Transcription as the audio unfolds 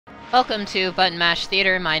Welcome to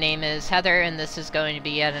Buttonmashtheater. My name is Heather, and this is going to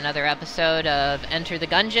be yet another episode of Enter the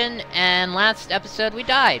Gungeon. And last episode we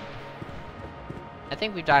died. I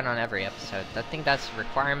think we died on every episode. I think that's a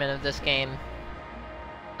requirement of this game.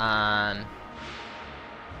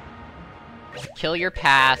 Kill your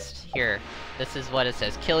past. Here, this is what it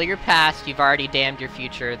says. Kill your past. You've already damned your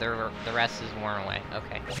future. The rest is worn away.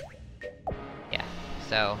 Okay. Yeah.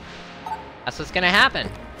 So that's what's gonna happen.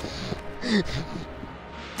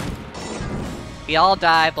 We all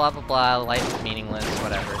die, blah blah blah, life is meaningless,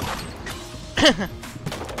 whatever.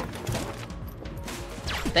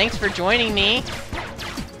 Thanks for joining me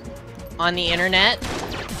on the internet.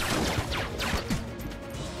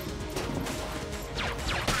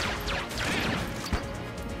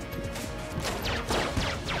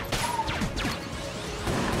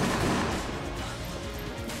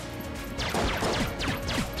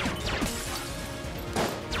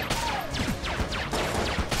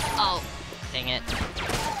 Dang it.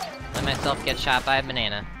 Let myself get shot by a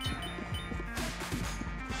banana.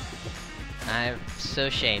 I'm so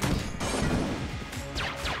ashamed.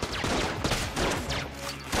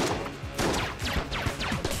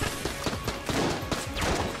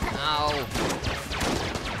 Ow.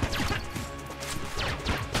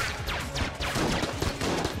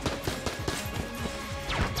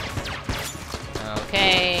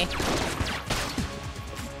 Okay.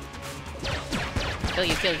 Kill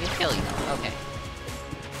you, kill you, kill you. Okay.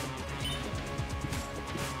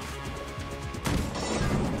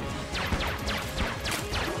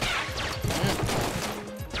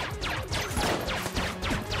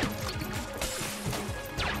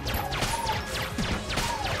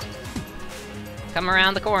 Come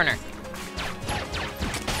around the corner.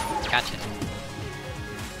 Gotcha.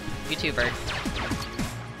 You too, bird.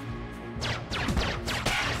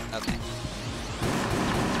 Okay.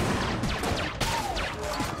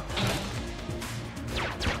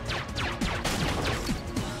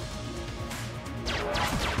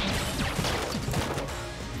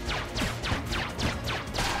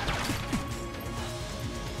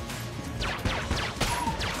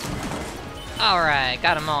 Alright,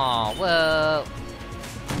 got them all. Whoa.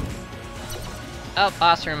 Oh,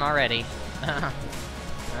 boss room already.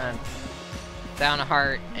 Down a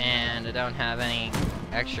heart, and I don't have any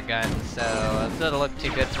extra guns, so it doesn't look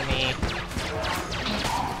too good for me.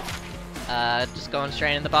 Just going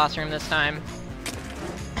straight in the boss room this time.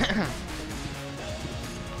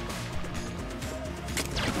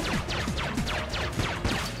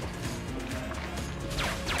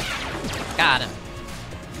 Got him.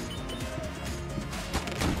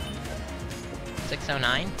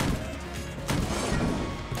 609.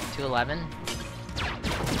 211.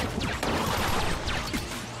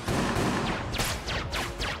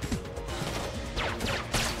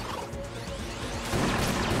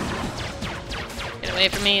 Get away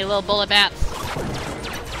from me, little bullet bats.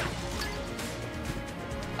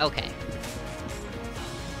 Okay.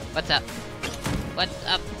 What's up? What's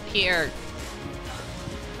up here?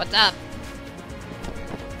 What's up?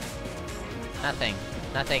 Nothing.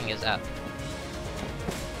 Nothing is up.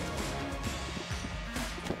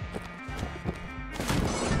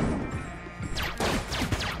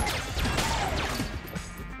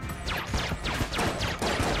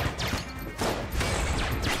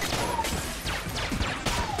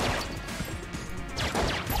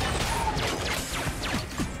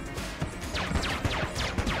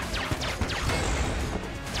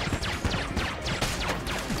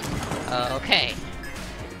 Okay.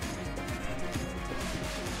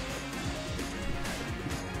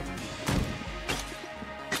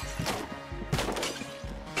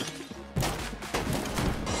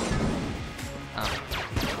 Oh.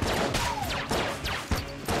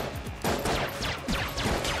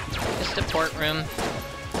 Just a port room.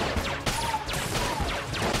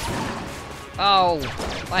 Oh,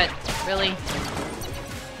 what? Really?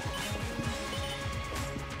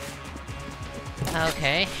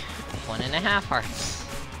 Okay. 1.5 hearts.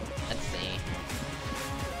 Let's see.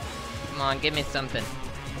 Come on, give me something.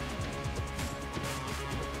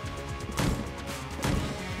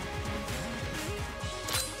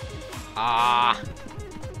 Ah,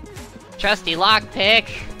 trusty lockpick.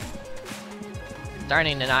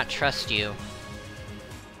 Starting to not trust you.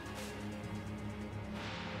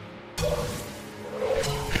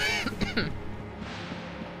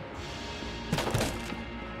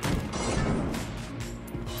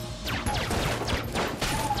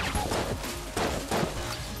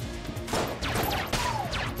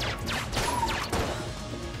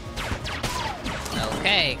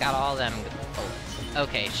 Okay, got all them bullets.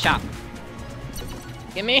 Okay, shop.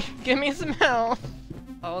 Give me some health.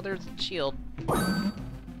 Oh, there's a shield.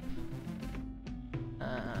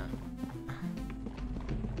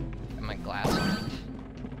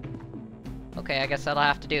 Okay, I guess that'll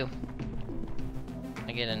have to do.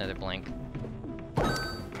 I get another blink.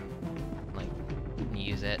 Like,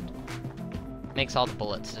 use it. Makes all the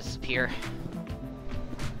bullets disappear.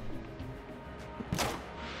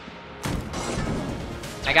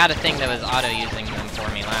 I got a thing that was auto-using them for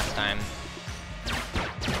me last time.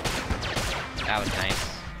 That was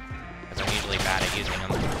nice. Because I'm usually bad at using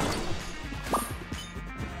them.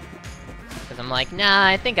 Because I'm like, nah,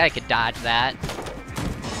 I think I could dodge that.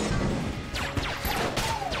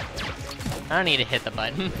 I don't need to hit the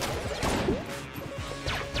button.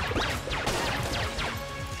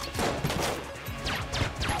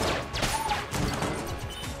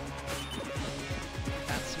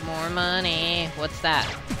 Got some more money. What's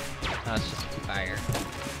that? Oh, it's just fire.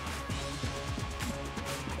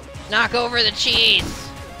 Knock over the cheese!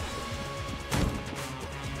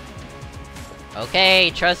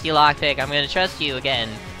 Okay, trust you, lockpick. I'm gonna trust you again.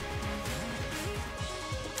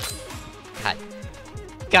 God.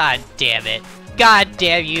 God damn it. God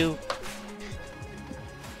damn you.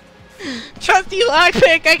 Trusty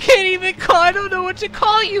lockpick, I can't even call. I don't know what to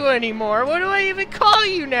call you anymore. What do I even call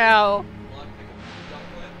you now?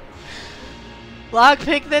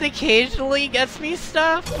 Lockpick that occasionally gets me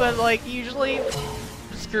stuff, but like usually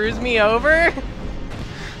screws me over.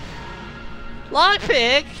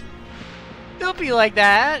 Lockpick? Don't be like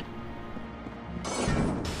that.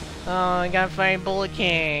 Oh, I gotta find Bullet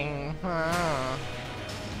King. Oh.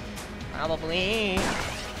 Probably.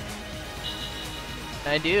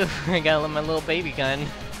 I do. I gotta let my little baby gun.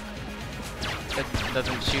 That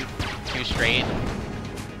doesn't shoot too straight.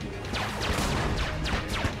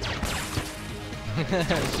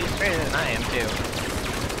 She's straighter than I am too.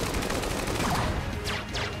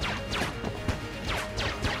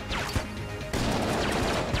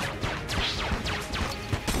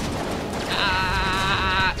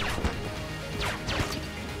 Ah!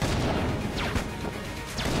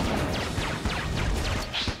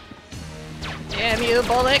 Damn you,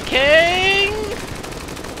 Bullet King!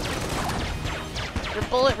 The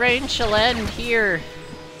bullet range shall end here.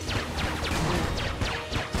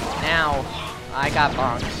 Now. I got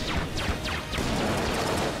bonked.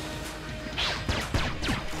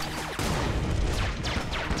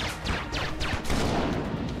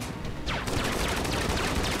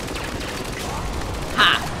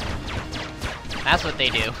 Ha! That's what they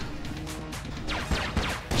do.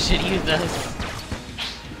 Should use those.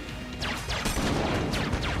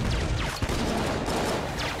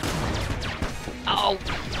 Oh!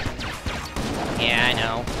 Yeah, I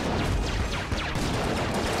know.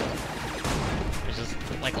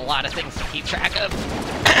 Like a lot of things to keep track of.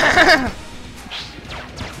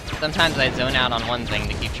 Sometimes I zone out on one thing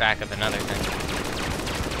to keep track of another thing.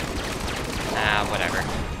 Ah, whatever.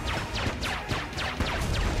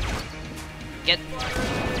 Get.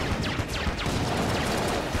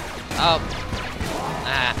 Oh.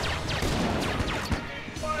 Ah.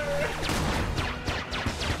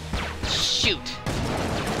 Shoot.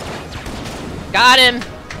 Got him.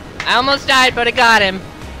 I almost died, but I got him.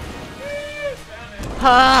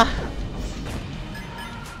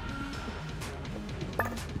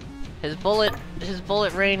 His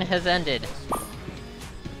bullet rain has ended.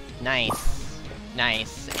 Nice.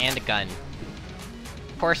 Nice. And a gun.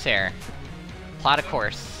 Corsair. Plot a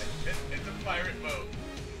course. It's a pirate boat.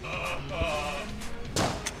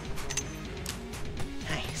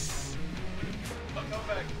 Nice. I'll come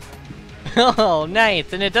back. Oh,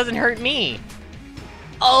 nice. And it doesn't hurt me.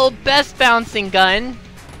 Oh, best bouncing gun.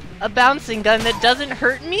 A bouncing gun that doesn't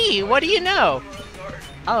hurt me! What do you know?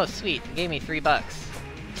 Oh, sweet. It gave me $3.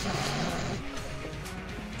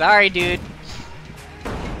 Sorry, dude.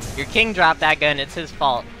 Your king dropped that gun. It's his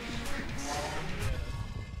fault.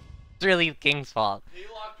 It's really the king's fault. He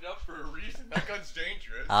locked it up for a reason. That gun's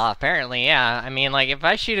dangerous. Apparently, yeah. I mean, like, if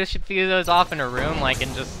I shoot a few of those off in a room, like,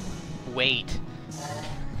 and just wait.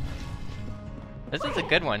 This is a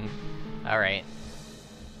good one. Alright.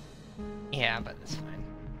 Yeah, but it's fine.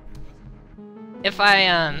 If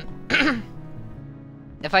I,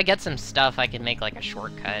 if I get some stuff, I can make, like, a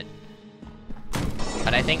shortcut.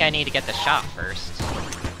 But I think I need to get the shot first.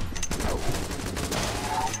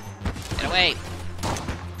 Get away!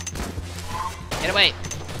 Get away!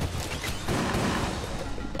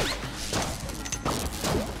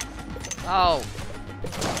 Oh!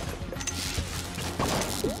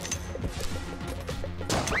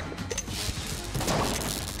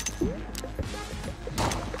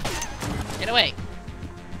 Get away!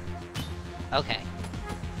 Okay.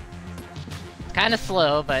 It's kinda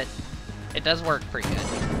slow, but it does work pretty good.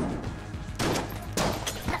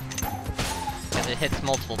 Because it hits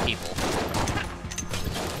multiple people.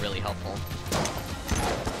 Which is really helpful.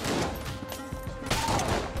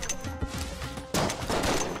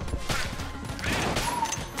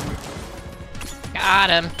 Got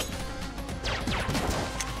him!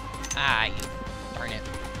 Ah, you darn it.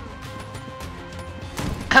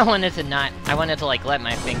 I wanted to like let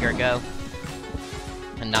my finger go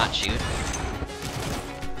and not shoot.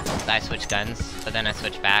 So I switched guns, but then I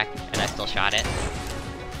switched back and I still shot it.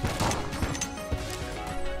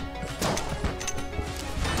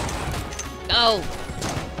 No!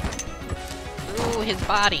 Through his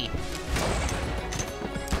body.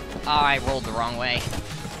 Oh, I rolled the wrong way.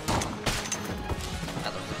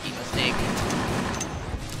 That was a rookie mistake.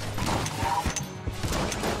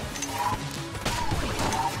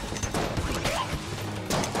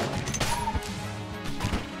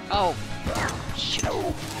 Oh! Shit.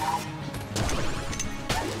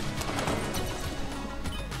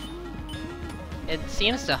 It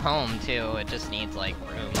seems to home, too. It just needs, like,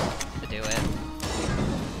 room to do it.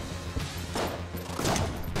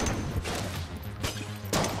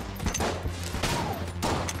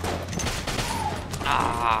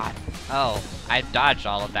 Ah! Oh, I dodged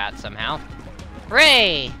all of that somehow.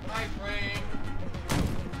 Hooray! Hi, Frank.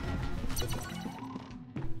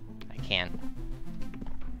 I can't.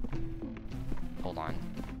 Hold on.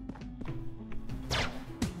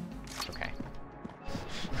 Okay.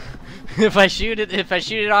 If I shoot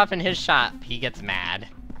it off in his shop, he gets mad.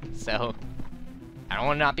 So I don't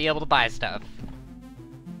want to not be able to buy stuff.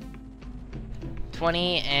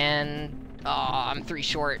 20 and oh, I'm 3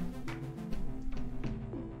 short.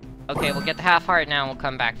 Okay, we'll get the half heart now and we'll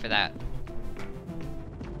come back for that.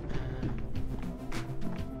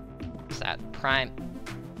 What's that?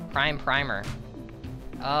 Primer.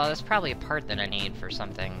 Oh, that's probably a part that I need for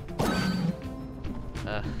something.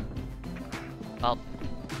 Ugh. Well,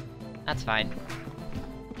 that's fine.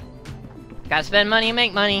 Gotta spend money and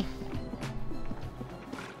make money.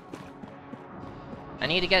 I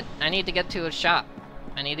need to get to a shop.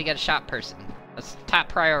 I need to get a shop person. That's top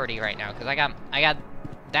priority right now, because I got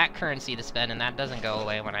that currency to spend, and that doesn't go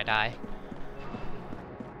away when I die.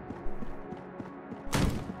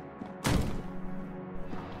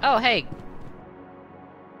 Oh, hey!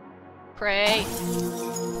 Pray!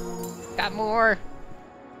 Got more!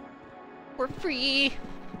 We're free!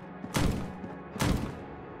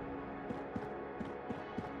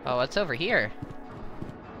 Oh, what's over here?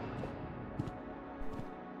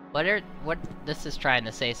 What this is trying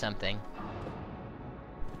to say something.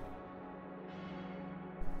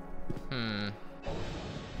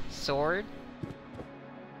 Sword?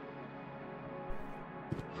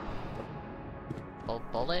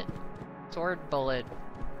 Bullet? Sword, bullet.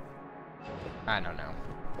 I don't know.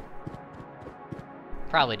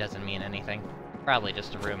 Probably doesn't mean anything. Probably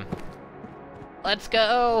just a room. Let's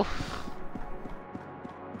go!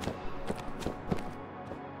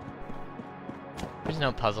 There's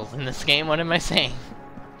no puzzles in this game, what am I saying?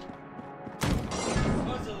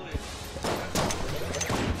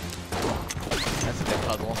 That's a good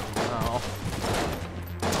puzzle. Oh.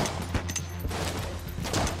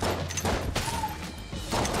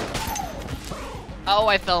 Oh,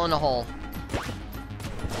 I fell in a hole.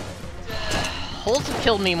 Holes have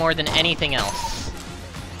killed me more than anything else.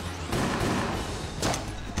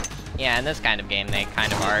 Yeah, in this kind of game, they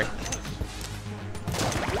kind of are.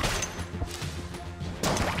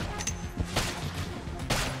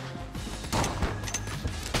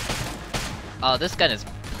 Oh, this gun is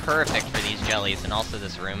perfect for these jellies, and also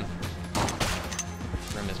this room.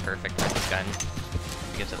 This room is perfect for this gun.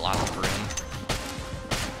 It gives it lots of room.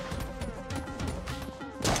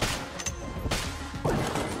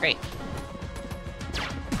 Great.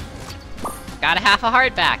 Got a half a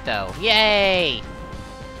heart back, though. Yay!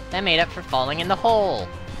 That made up for falling in the hole.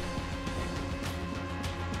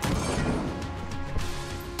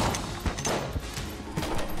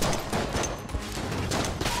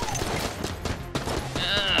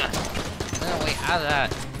 No, wait, out of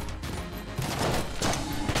that.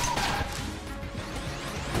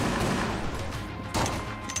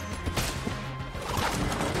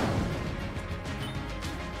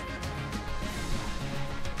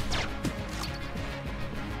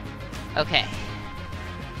 Okay.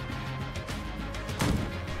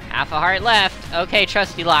 Half a heart left. Okay,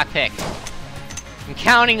 trusty lockpick. I'm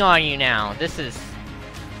counting on you now. This is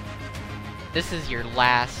your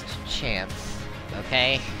last chance.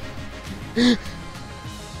 Okay?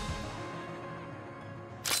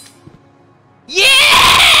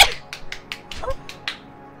 Yeah!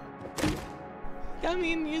 Got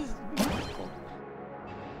me a musical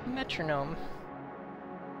metronome.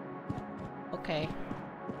 Okay.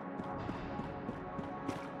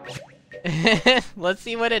 Let's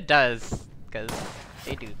see what it does, because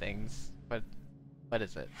they do things. What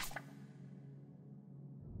is it?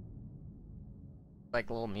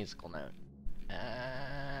 Like a little musical note.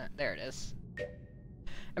 There it is.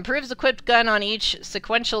 Improves equipped gun on each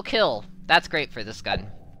sequential kill. That's great for this gun.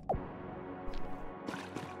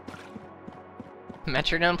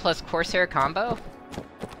 Metronome plus Corsair combo?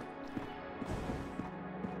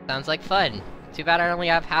 Sounds like fun. Too bad I only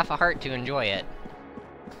have half a heart to enjoy it.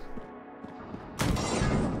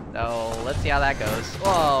 So, let's see how that goes.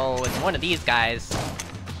 Whoa, it's one of these guys.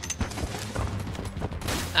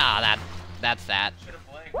 Ah, that's that. Should've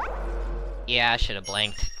blanked. Yeah, I should've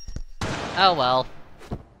blanked. Oh well.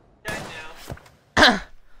 Dead now.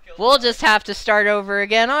 We'll just have to start over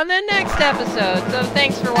again on the next episode. So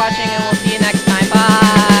thanks for watching, and we'll see you next time.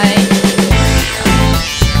 Bye!